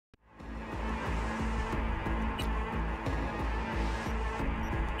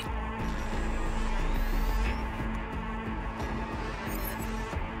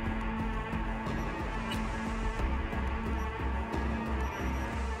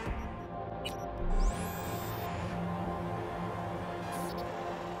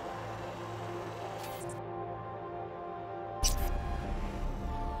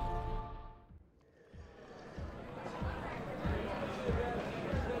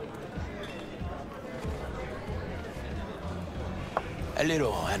A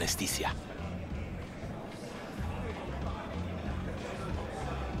little anesthesia.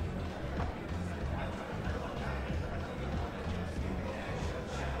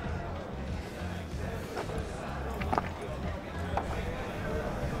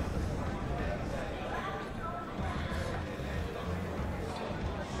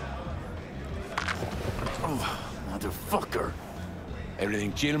 Motherfucker.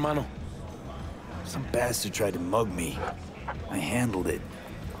 Everything chill, mano? Some bastard tried to mug me. I handled it.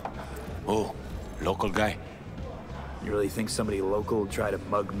 Oh, local guy. You really think somebody local will try to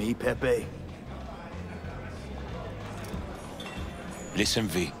mug me, Pepe? Listen,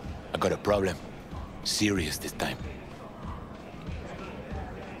 V. I got a problem. Serious this time.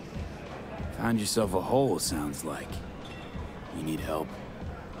 Found yourself a hole, sounds like. You need help?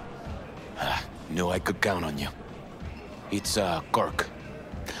 Knew I could count on you. It's, Kirk.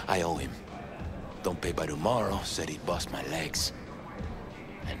 I owe him. Don't pay by tomorrow, said he'd bust my legs.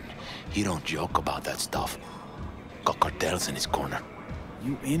 And he don't joke about that stuff. Got cartels in his corner.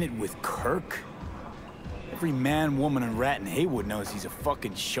 You in it with Kirk? Every man, woman, and rat in Haywood knows he's a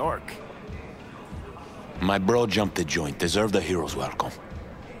fucking shark. My bro jumped the joint, deserved a hero's welcome.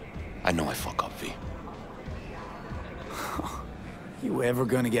 I know I fuck up, V. You ever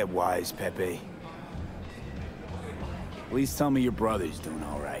gonna get wise, Pepe? Please tell me your brother's doing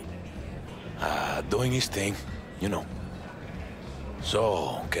all right. Doing his thing, you know.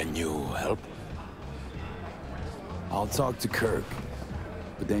 So, can you help? I'll talk to Kirk,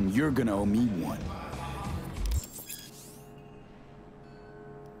 but then you're gonna owe me one.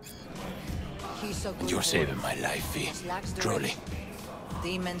 You're saving my life, V. Truly.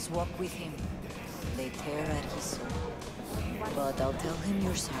 Demons walk with him. They tear at his soul. But I'll tell him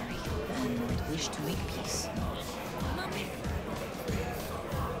you're sorry and wish to make peace.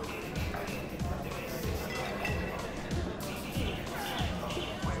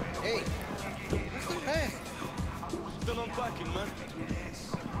 Hey, where's the pen? Still unpacking, man.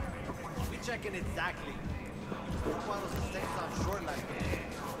 We checking exactly. Why was the stakes on short like that?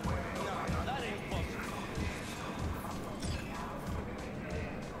 No, that ain't possible.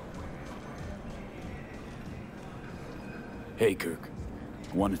 Hey, Kirk.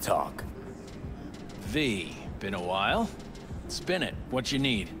 I want to talk. V, been a while? Spin it. What you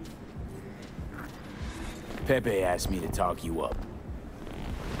need? Pepe asked me to talk you up.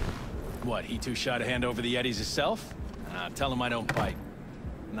 What, he too shy to hand over the Eddies himself? Tell him I don't bite.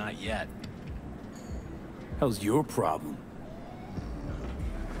 Not yet. Hell's your problem?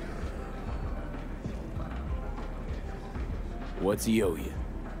 What's he owe you?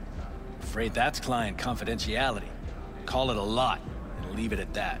 Afraid that's client confidentiality. Call it a lot, and leave it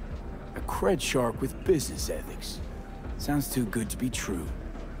at that. A cred shark with business ethics. Sounds too good to be true.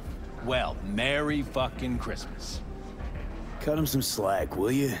 Well, Merry fucking Christmas. Cut him some slack,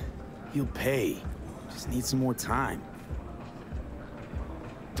 will you? He'll pay. Just need some more time.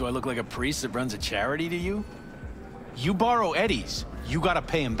 Do I look like a priest that runs a charity to you? You borrow Eddies, you gotta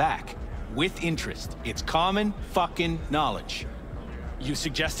pay him back. With interest. It's common fucking knowledge. You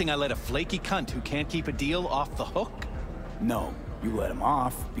suggesting I let a flaky cunt who can't keep a deal off the hook? No, you let him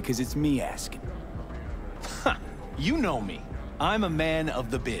off because it's me asking. Ha! You know me. I'm a man of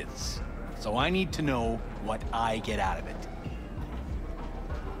the biz. So I need to know what I get out of it.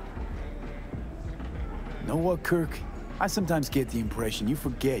 Know what, Kirk? I sometimes get the impression you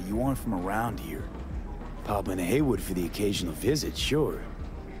forget you aren't from around here. Pop into Haywood for the occasional visit, sure.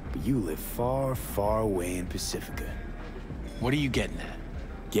 But you live far, far away in Pacifica. What are you getting at?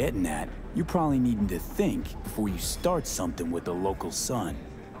 Getting at? You probably needing to think before you start something with the local sun.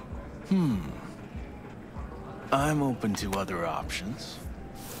 I'm open to other options.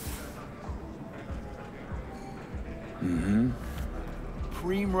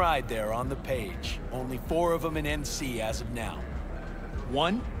 Preem ride there on the page. Only 4 of them in NC as of now.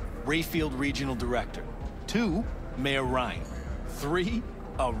 1, Rayfield Regional Director. 2, Mayor Ryan. 3,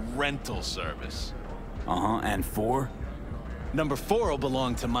 a rental service. And 4? Number 4 will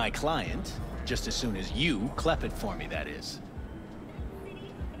belong to my client, just as soon as you clep it for me, that is.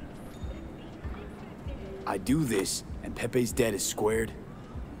 I do this, and Pepe's debt is squared?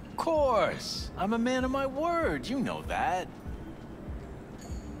 Of course. I'm a man of my word, you know that.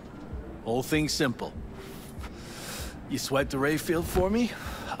 Whole thing's simple. You swipe the Rayfield for me,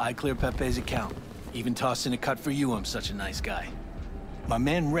 I clear Pepe's account. Even toss in a cut for you, I'm such a nice guy. My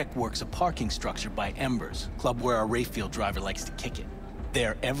man Rick works a parking structure by Embers, club where our Rayfield driver likes to kick it.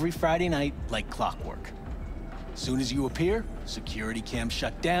 There every Friday night, like clockwork. Soon as you appear, security cam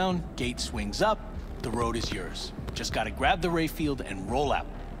shut down, gate swings up, the road is yours. Just gotta grab the Rayfield and roll out.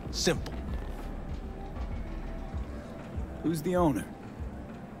 Simple. Who's the owner?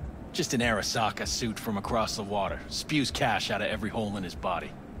 Just an Arasaka suit from across the water. Spews cash out of every hole in his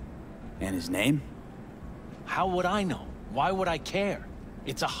body. And his name? How would I know? Why would I care?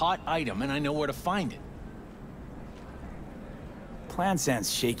 It's a hot item and I know where to find it. Plan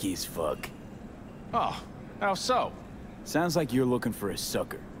sounds shaky as fuck. Oh, how so? Sounds like you're looking for a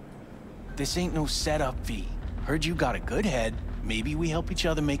sucker. This ain't no setup, V. Heard you got a good head. Maybe we help each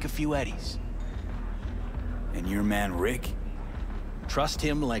other make a few eddies. And your man Rick? Trust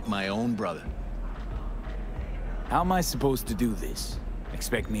him like my own brother. How am I supposed to do this?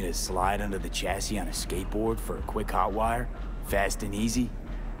 Expect me to slide under the chassis on a skateboard for a quick hot wire? Fast and easy?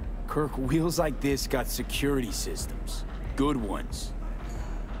 Kirk, wheels like this got security systems. Good ones.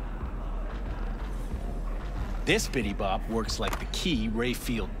 This bitty bop works like the key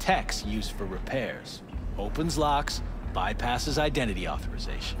Rayfield techs use for repairs. Opens locks, bypasses identity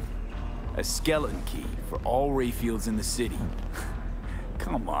authorization. A skeleton key for all Rayfields in the city.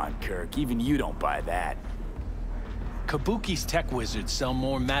 Come on, Kirk, even you don't buy that. Kabuki's tech wizards sell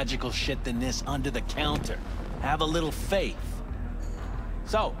more magical shit than this under the counter. Have a little faith.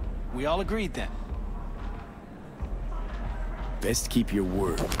 So, we all agreed then? Best keep your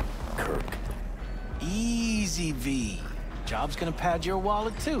word, Kirk. Easy, V. Job's gonna pad your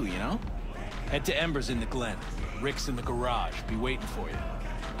wallet too, you know? Head to Ember's in the Glen. Rick's in the garage. Be waiting for you.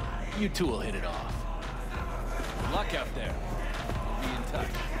 You two will hit it off. Good luck out there. Be in touch.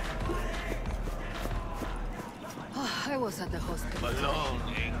 Oh, I was at the hospital.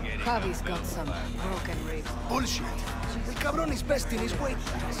 Javi's got some broken ribs. Bullshit. El cabrón is best in his weight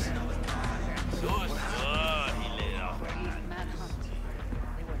class.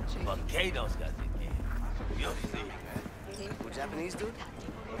 Potatoes got the game. What Japanese dude?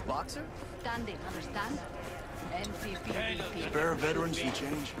 A boxer? Standing, understand? NPP. Spare veterans and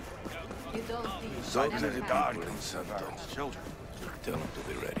change. You don't think So never the mind. dog and some children. Tell them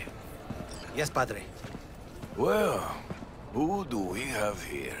to be ready. Yes, Padre. Well, who do we have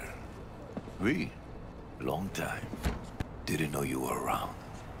here? We? Long time. Didn't know you were around.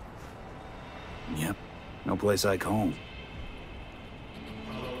 Yep, no place like home.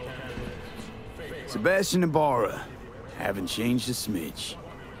 Sebastian Ibarra. Haven't changed a smidge.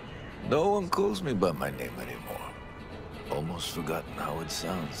 No one calls me by my name anymore. Almost forgotten how it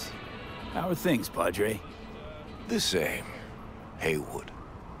sounds. How are things, Padre? The same. Haywood.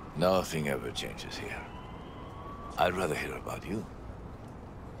 Nothing ever changes here. I'd rather hear about you.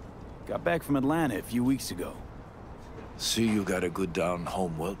 Got back from Atlanta a few weeks ago. See you got a good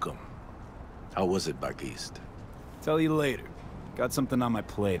down-home welcome. How was it back east? Tell you later. Got something on my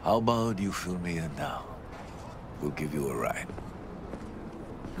plate. How about you fill me in now? We'll give you a ride.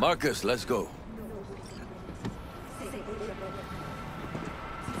 Marcus, let's go.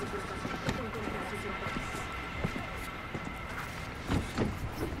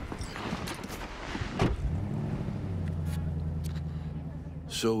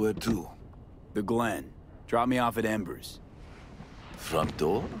 So where to? The Glen. Drop me off at Ember's. Front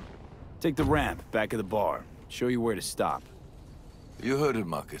door? Take the ramp, back of the bar. Show you where to stop. You heard it,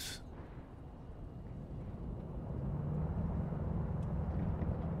 Marcus.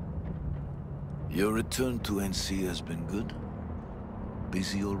 Your return to NC has been good?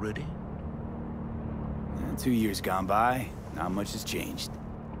 Busy already? 2 years gone by, not much has changed.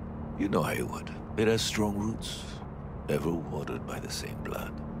 You know Haywood. It has strong roots, ever watered by the same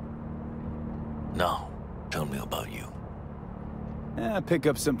blood. Now, tell me about you. Pick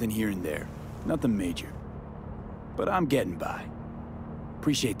up something here and there. Nothing major. But I'm getting by.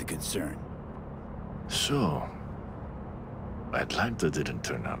 Appreciate the concern. So, Atlanta didn't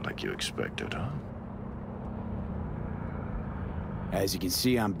turn out like you expected, huh? As you can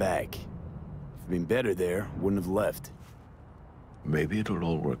see, I'm back. If it'd been better there, wouldn't have left. Maybe it'll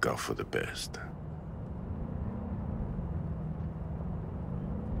all work out for the best.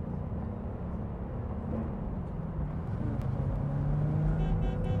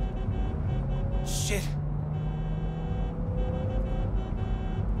 Shit!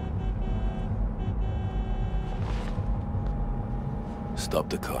 Stop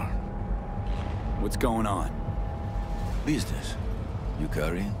the car. What's going on? Business. You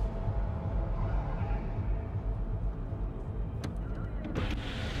carrying?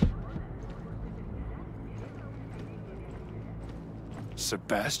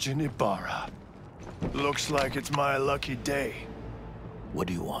 Sebastian Ibarra. Looks like it's my lucky day What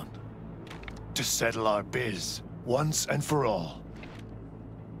do you want? to settle our biz once and for all.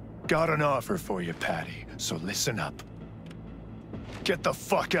 Got an offer for you, Patty, so listen up. Get the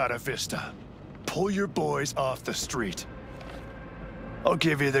fuck out of Vista. Pull your boys off the street. I'll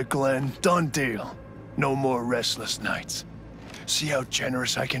give you the Glen. Done deal. No more restless nights. See how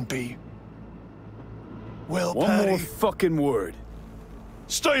generous I can be? Well, One Patty, more fucking word.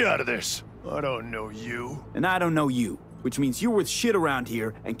 stay out of this. I don't know you. And I don't know you, which means you're worth shit around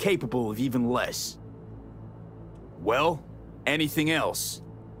here and capable of even less. Well, anything else?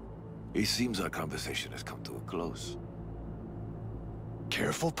 It seems our conversation has come to a close.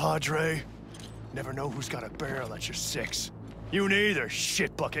 Careful, Padre. Never know who's got a barrel at your six. You neither,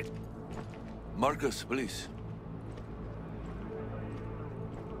 shit bucket. Marcus, please.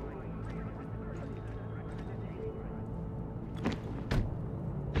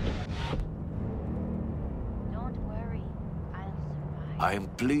 Don't worry, I'll survive. I am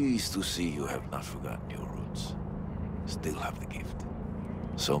pleased to see you have not forgotten your roots. Still have the gift.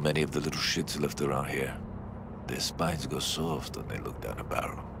 So many of the little shits left around here. Their spines go soft when they look down a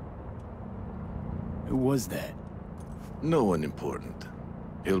barrel. Who was that? No one important.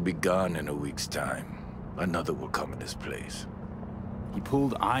 He'll be gone in a week's time. Another will come in his place. He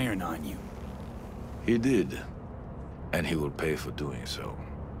pulled iron on you. He did. And he will pay for doing so.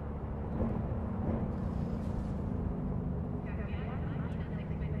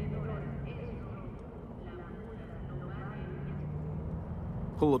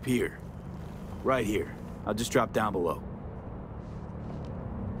 Pull up here. Right here. I'll just drop down below.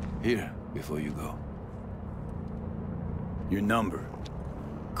 Here, before you go. Your number.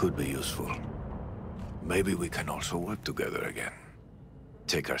 Could be useful. Maybe we can also work together again.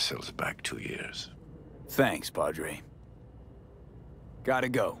 Take ourselves back 2 years. Thanks, Padre. Gotta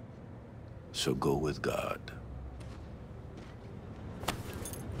go. So go with God.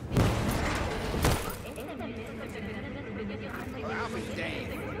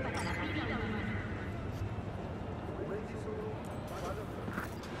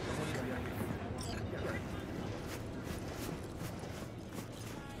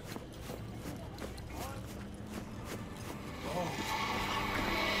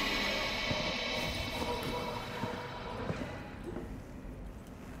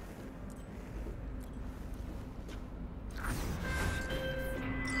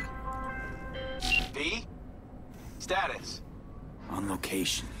 Status. On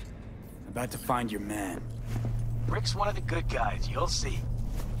location. About to find your man. Rick's one of the good guys, you'll see.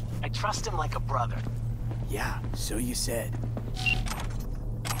 I trust him like a brother. Yeah, so you said.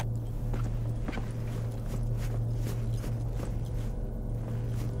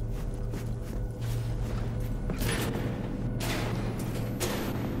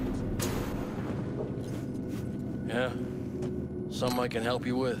 Yeah? Something I can help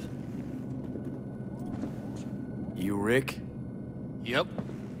you with. You Rick? Yep.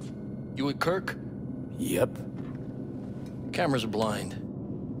 You with Kirk? Yep. Cameras are blind.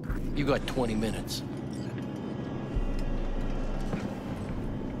 You got 20 minutes.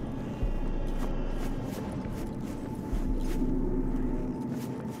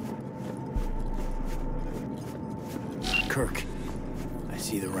 Kirk, I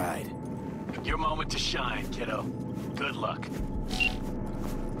see the ride. Your moment to shine, kiddo. Good luck.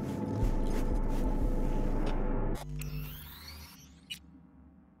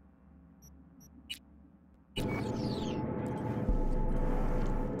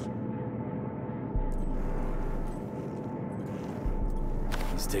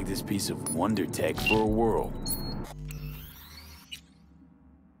 Let's take this piece of wonder tech for a whirl.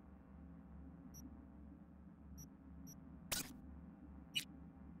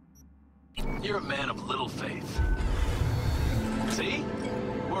 You're a man of little faith. See?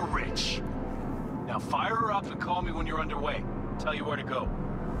 We're rich. Now fire her up and call me when you're underway. Tell you where to go.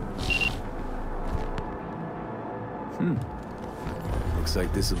 Looks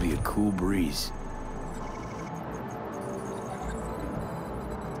like this'll be a cool breeze.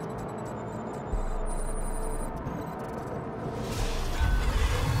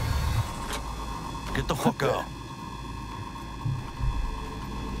 Get the fuck out.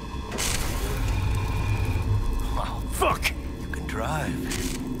 Oh, fuck! You can drive.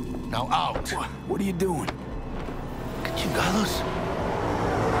 Now out. What are you doing? Que chingados?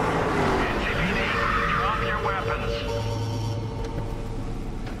 Drop your weapons.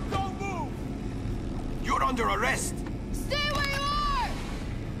 Don't move! You're under arrest. Stay where you are!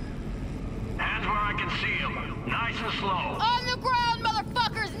 Hands where I can see them. Nice and slow. On the ground,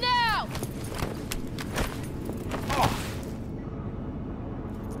 motherfuckers, now!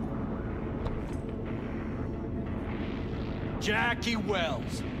 Jackie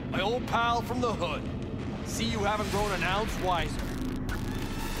Wells, my old pal from the hood. See you haven't grown an ounce wiser.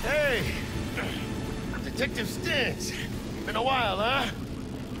 Hey! Detective Stintz. Been a while, huh?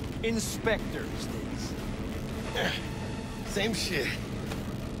 Inspector Stintz. Same shit.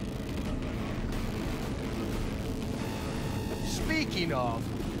 speaking of,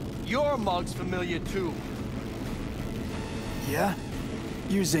 your mug's familiar too. Yeah?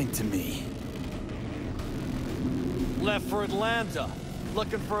 Yours ain't to me. Left for Atlanta,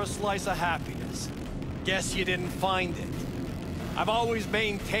 looking for a slice of happiness. Guess you didn't find it. I've always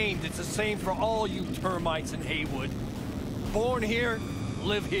maintained it's the same for all you termites in Haywood. Born here,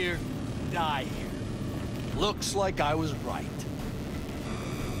 live here, die here. Looks like I was right.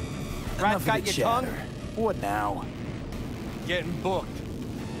 Rat got your tongue? What now? Getting booked.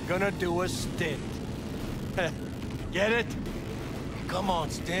 Gonna do a stint. Get it? Come on,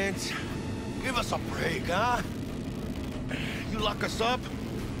 Stint. Give us a break, huh? You lock us up,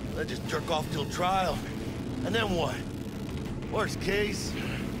 let's just jerk off till trial. And then what? Worst case,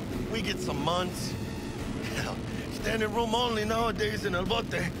 we get some months. Hell, standing room only nowadays in El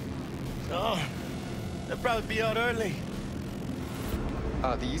Bote. So, they'll probably be out early.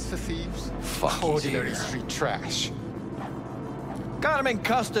 Are these the thieves? Fuck, ordinary street trash. Got him in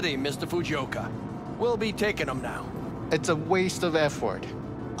custody, Mr. Fujioka. We'll be taking him now. It's a waste of effort.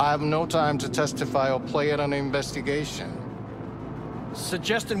 I have no time to testify or play in an investigation.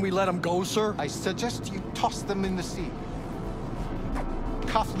 Suggesting we let him go, sir? I suggest you toss them in the sea.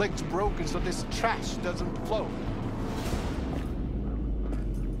 Cuff leg's broken so this trash doesn't flow.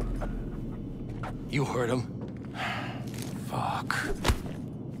 You heard him. Fuck.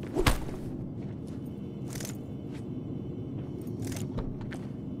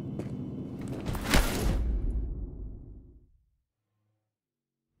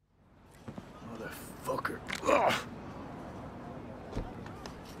 Motherfucker. Ugh.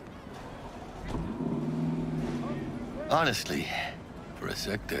 Honestly, for a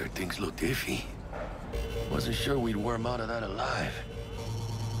sec there, things looked iffy. Wasn't sure we'd worm out of that alive.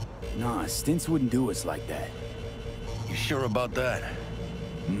 Nah, Stints wouldn't do us like that. You sure about that?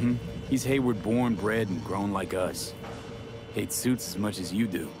 Mm-hmm. He's Hayward born, bred, and grown like us. Hates suits as much as you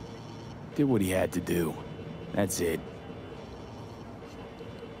do. Did what he had to do. That's it.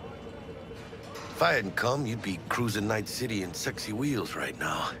 If I hadn't come, you'd be cruising Night City in sexy wheels right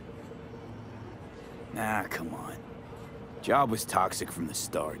now. Nah, come on. Job was toxic from the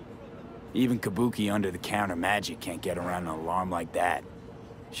start. Even Kabuki under-the-counter magic can't get around an alarm like that.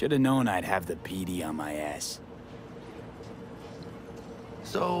 Should've known I'd have the PD on my ass.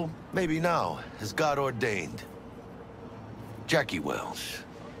 So, maybe now, as God ordained. Jackie Wells.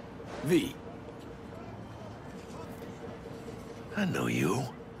 V. I know you.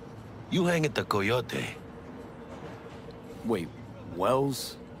 You hang at the Coyote. Wait,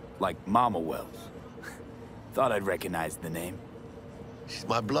 Wells? Like Mama Wells? Thought I'd recognize the name. She's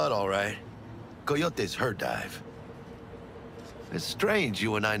my blood, all right. Coyote's her dive. It's strange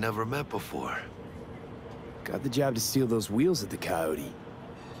you and I never met before. Got the job to steal those wheels at the Coyote.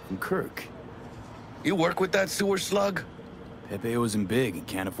 From Kirk. You work with that sewer slug? Pepe owes him big and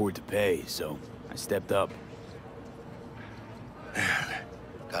can't afford to pay, so I stepped up.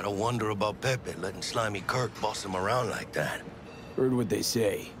 Gotta wonder about Pepe letting slimy Kirk boss him around like that. Heard what they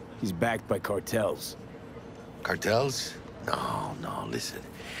say. He's backed by cartels. Cartels? No, listen.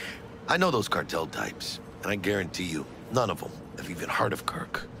 I know those cartel types, and I guarantee you, none of them have even heard of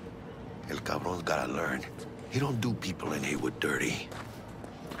Kirk. El Cabron's gotta learn. He don't do people in Haywood dirty.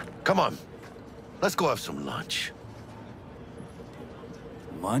 Come on, let's go have some lunch.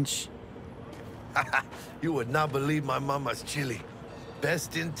 Lunch? You would not believe my mama's chili.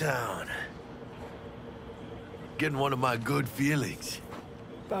 Best in town. Getting one of my good feelings.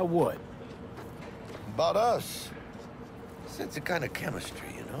 About what? About us. Sense a kind of chemistry,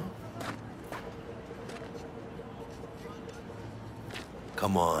 you know?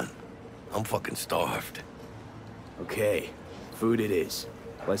 Come on. I'm fucking starved. Okay, food it is.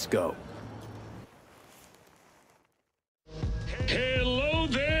 Let's go. Hello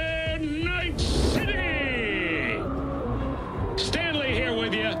there, Night City! Stanley here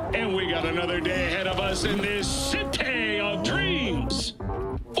with you, and we got another day ahead of us in this city of dreams.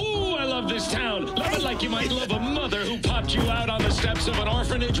 Ooh, I love this town. Love it like you might love a mother who popped you out on the steps of an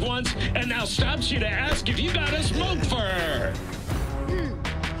orphanage once and now stops you to ask if you got a smoke for her.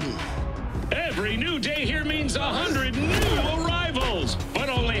 Every new day here means 100 new arrivals, but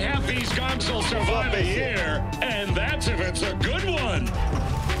only half these gonks will survive a year, and that's if it's a good one.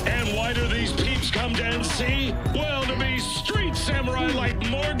 And why do these peeps come to NC? Well, to be street samurai like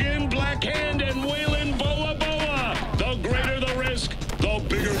Morgan, Blackhand, and Waylon Boa Boa. The greater the risk, the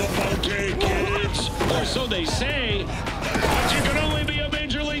bigger the bounty, kids. Or so they say. But you can only be a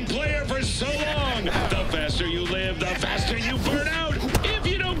major league player for so long. The faster you live, the faster you burn out. If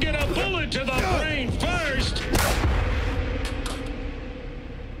you don't get a bullet to the brain first.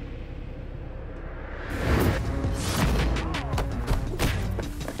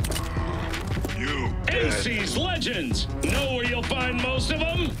 Galaxy's legends. Know where you'll find most of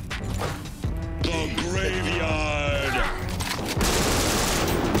them? The graveyard.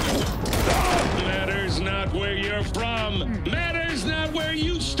 Matters not where you're from. Matters not where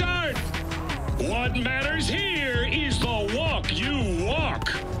you start. What matters here is the walk you walk.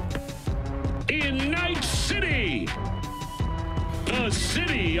 In Night City. The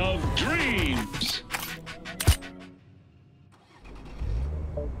city of dreams.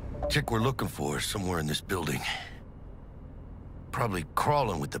 Chick we're looking for is somewhere in this building. Probably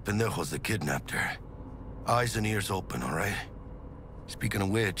crawling with the pendejos that kidnapped her. Eyes and ears open, all right? Speaking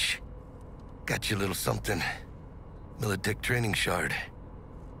of which, got you a little something. Militech training shard.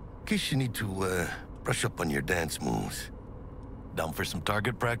 In case you need to, brush up on your dance moves. Down for some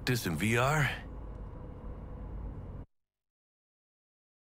target practice in VR?